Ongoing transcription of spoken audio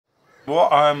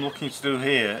What I'm looking to do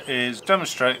here is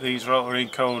demonstrate these rotary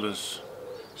encoders.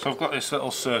 So I've got this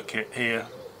little circuit here,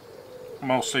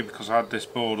 mostly because I had this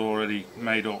board already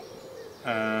made up.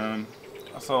 I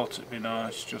thought it'd be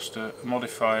nice just to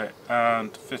modify it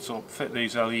and fit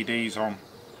these LEDs on.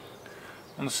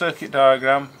 On the circuit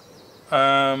diagram,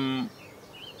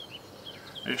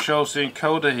 it shows the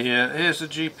encoder here. Here's the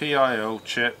GPIO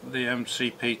chip, the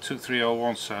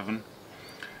MCP23017.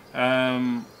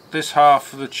 This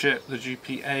half of the chip, the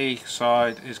GPA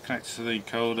side, is connected to the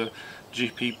encoder.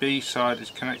 GPB side is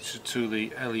connected to the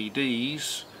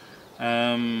LEDs.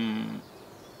 And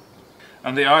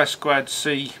the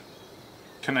I2C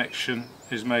connection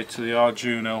is made to the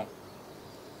Arduino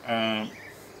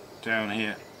down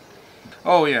here.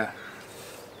 Oh yeah,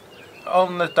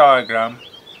 on the diagram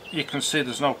you can see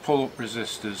there's no pull-up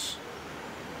resistors.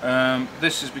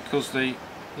 This is because the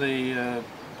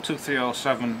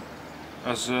 2307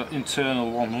 has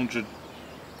internal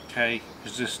 100k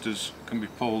resistors can be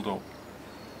pulled up,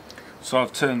 so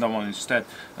I've turned them on instead,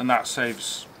 and that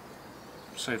saves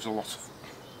a lot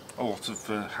of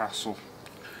hassle.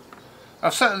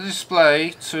 I've set the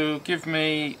display to give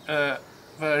me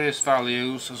various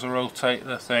values as I rotate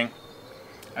the thing.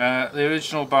 The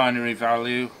original binary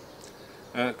value,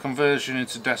 conversion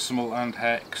into decimal and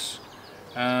hex,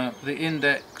 the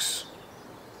index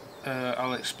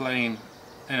I'll explain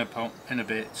in a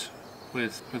bit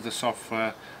with the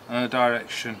software, and the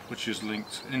direction, which is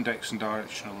linked, index and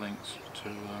directional links to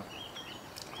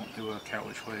help me work out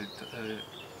which way the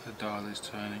dial is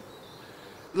turning.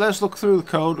 Let's look through the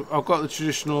code. I've got the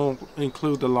traditional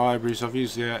include the libraries. I've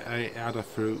used the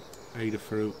Adafruit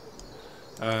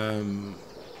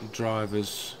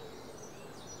drivers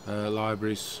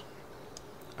libraries.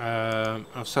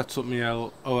 I've set up my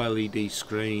OLED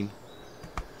screen.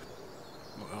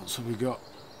 What else have we got?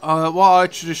 What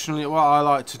I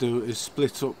like to do is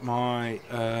split up my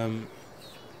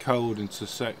code into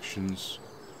sections,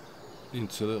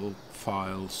 into little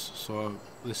files. So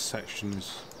this section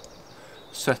is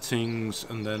settings,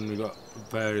 and then we've got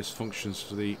various functions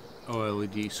for the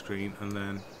OLED screen, and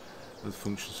then the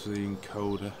functions for the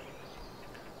encoder.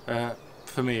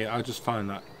 For me, I just find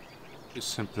that it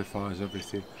simplifies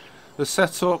everything. The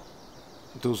setup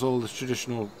does all the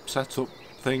traditional setup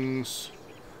things.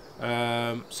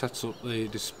 Set up the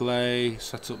display,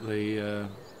 set up the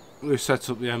we set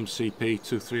up the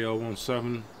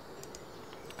MCP23017,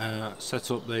 set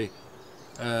up the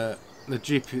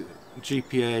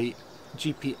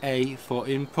GPA for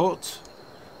input,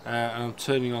 and I'm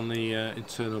turning on the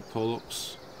internal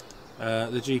pull-ups.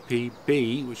 The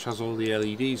GPB, which has all the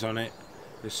LEDs on it,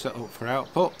 is set up for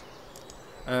output.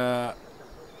 I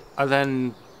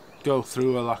then go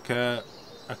through a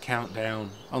countdown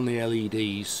on the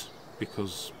LEDs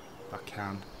because I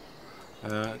can.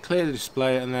 Clear the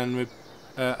display, and then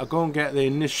I go and get the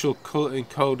initial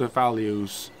encoder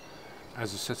values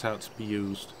as they're set out to be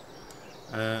used,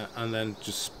 and then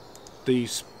just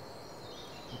this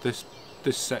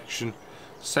section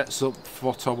sets up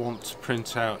what I want to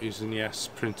print out using the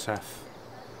sprintf.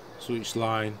 So each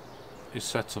line is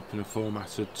set up in a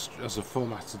formatted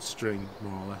string,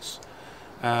 more or less.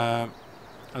 And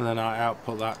then I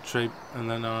output that tree,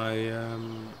 and then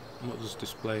what does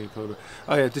display encoder?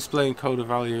 Oh yeah, display encoder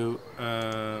value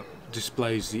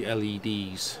displays the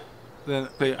LEDs. Then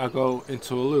I go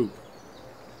into a loop,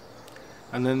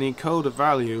 and then the encoder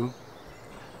value,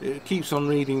 it keeps on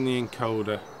reading the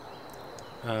encoder.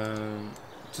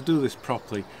 To do this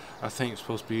properly, I think it's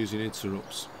supposed to be using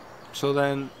interrupts. So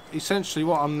then, essentially,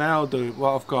 what I'm now doing,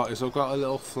 what I've got is I've got a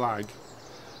little flag,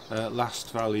 last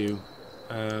value.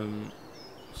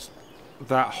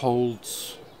 That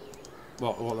holds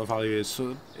what the value is.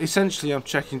 So essentially I'm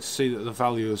checking to see that the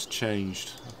value has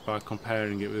changed by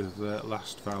comparing it with the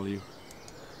last value,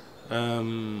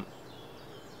 and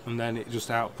then it just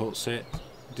outputs it,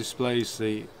 displays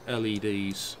the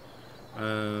LEDs,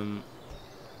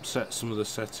 sets some of the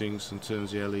settings and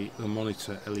turns the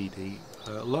monitor LED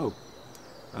low,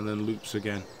 and then loops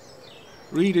again.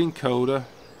 Read encoder,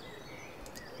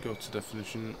 go to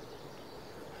definition.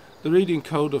 The read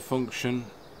encoder function,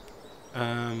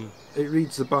 it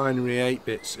reads the binary 8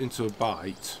 bits into a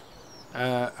byte,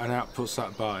 and outputs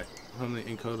that byte from the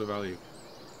encoder value.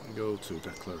 Go to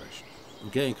declaration,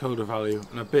 get encoder value,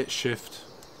 and a bit shift.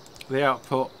 The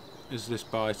output is this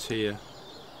byte here.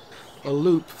 I'll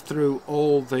loop through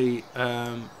all the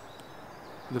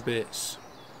bits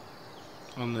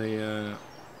on the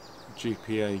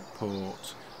GPA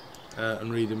port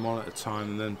and read them one at a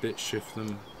time, and then bit shift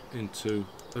them into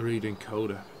the read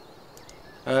encoder.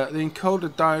 The encoder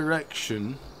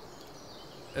direction,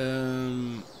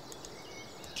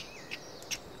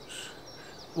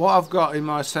 what I've got in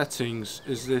my settings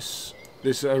is this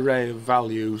array of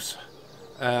values,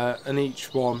 and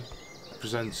each one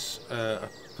represents a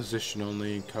position on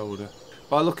the encoder.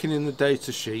 By looking in the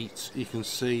data sheet, you can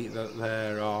see that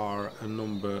there are a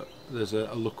number. There's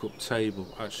a lookup table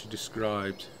actually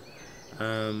described.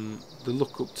 The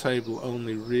lookup table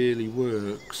only really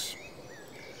works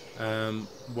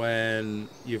when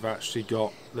you've actually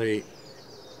got the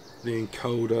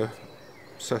encoder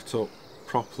set up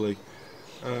properly.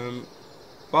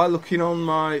 By looking on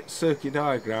my circuit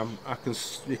diagram,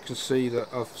 you can see that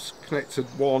I've connected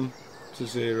 1 to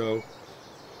 0,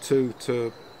 2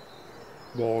 to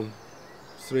 1,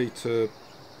 3 to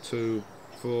 2,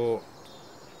 4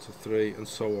 to 3, and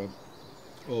so on,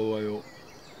 all the way up.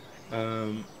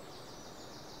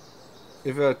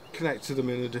 If I connected them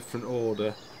in a different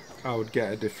order, I would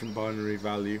get a different binary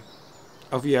value.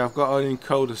 I've got an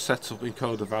encoder set up,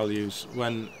 encoder values.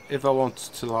 If I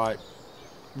wanted to like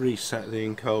reset the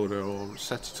encoder or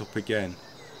set it up again,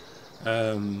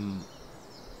 I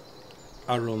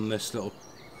run this little.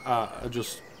 I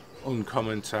just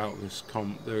uncomment out this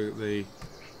the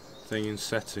thing in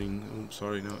setting.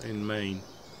 In main.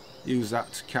 Use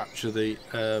that to capture the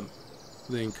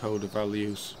encoder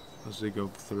values as they go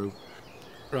through.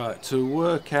 Right, to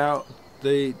work out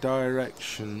the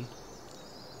direction,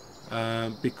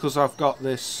 because I've got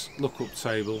this lookup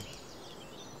table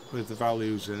with the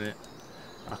values in it,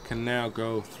 I can now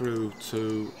go through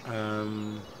to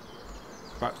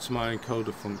back to my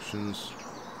encoder functions.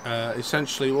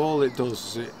 Essentially all it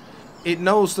does is it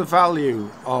knows the value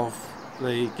of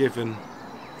the given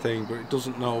thing, but it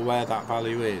doesn't know where that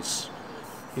value is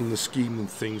in the scheme of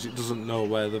things. It doesn't know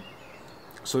where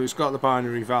so it's got the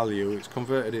binary value, it's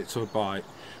converted it to a byte,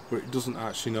 but it doesn't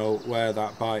actually know where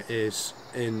that byte is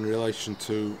in relation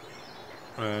to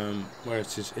where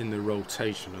it is in the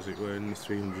rotation, as it were, in the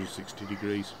 360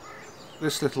 degrees.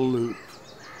 This little loop,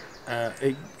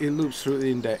 it loops through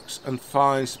the index and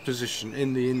finds the position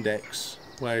in the index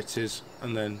where it is,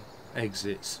 and then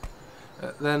exits.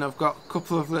 Then I've got a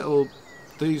couple of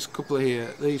these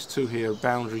two here,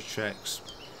 boundary checks.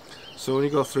 So when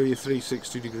you go through your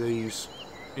 360 degrees,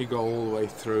 you go all the way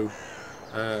through.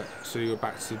 So you go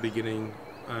back to the beginning,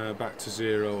 back to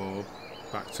 0, or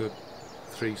back to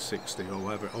 360, or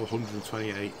whatever, or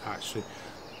 128 actually.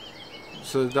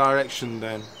 So the direction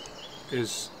then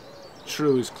is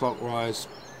true is clockwise,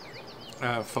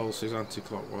 false is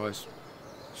anti-clockwise.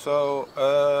 So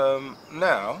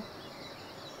now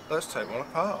let's take one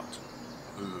apart.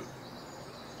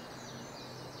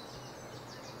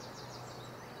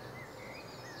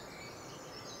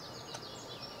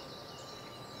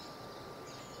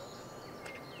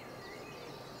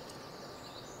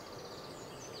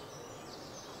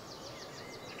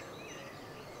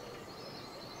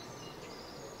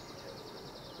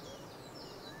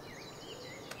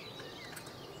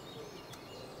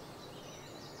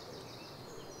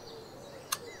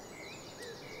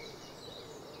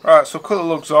 Right, so cut the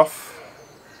lugs off.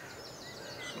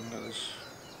 This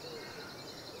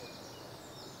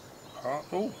part.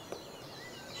 Oh,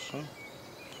 so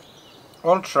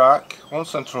one track, one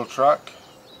central track,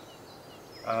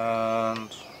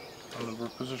 and a number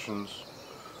of positions.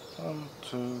 1,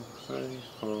 2, 3,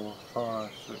 4,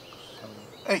 5, 6, 7,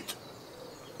 8.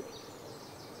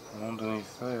 And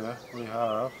underneath there we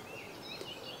have,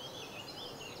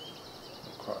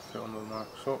 not quite fit on the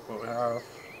marks up, but we have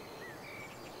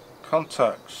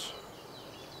contacts.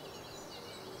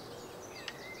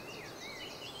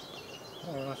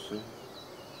 Oh, let's see.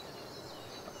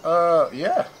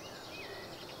 Yeah.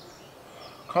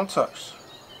 Contacts.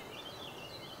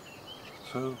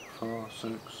 2, 4,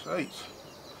 6, 8.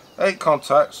 8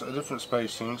 contacts at different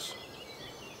spacings.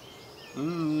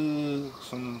 Ooh,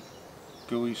 some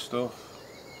gooey stuff.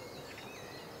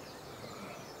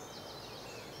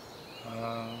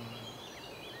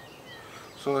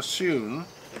 So assume,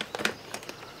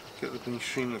 get the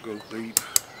machine that goes beep.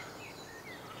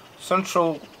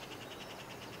 Central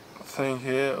thing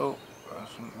here. Oh,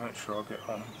 make sure I get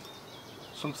on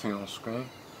something on screen.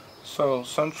 So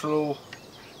central,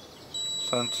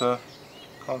 center,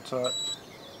 contact,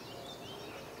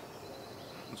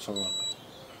 and so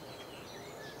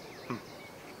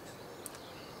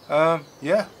on.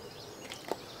 Yeah.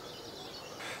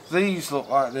 These look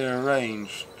like they're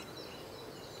arranged.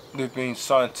 They've been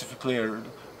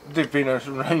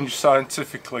arranged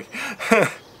scientifically.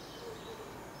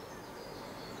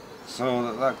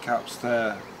 So that cap's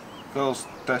there.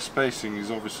 Their spacing is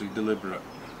obviously deliberate.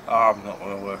 I'm not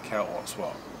going to work out what's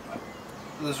what.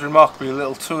 There's remarkably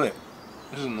little to it,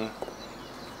 isn't there?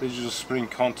 These are just spring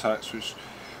contacts which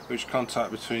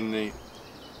contact between the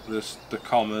the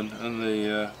common and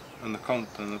the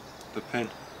pin.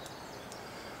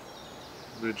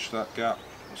 Bridge that gap.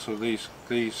 So these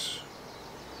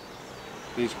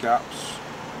gaps,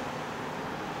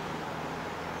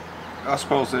 I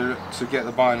suppose they're to get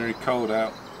the binary code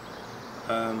out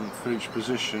for each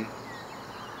position.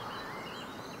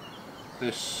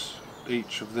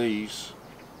 Each of these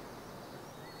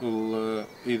will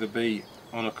either be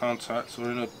on a contact or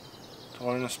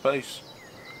in a space,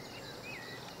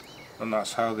 and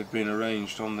that's how they've been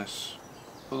arranged on this.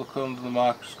 But look under the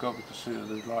microscope, you can see that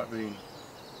they've like been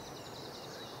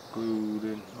glued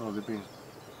in. Oh, they've been,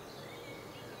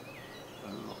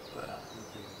 look there,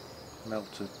 they've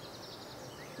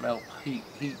been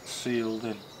heat sealed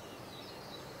in.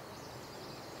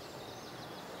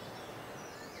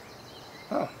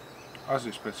 Oh, as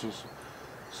expected, it's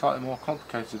slightly more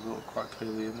complicated, but quite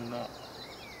clearly in than not.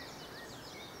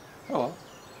 Oh well,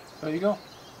 there you go.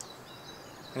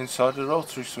 Inside the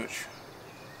rotary switch,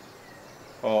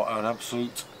 or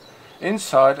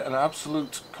inside an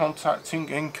absolute contacting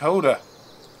encoder.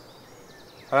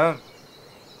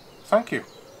 Thank you.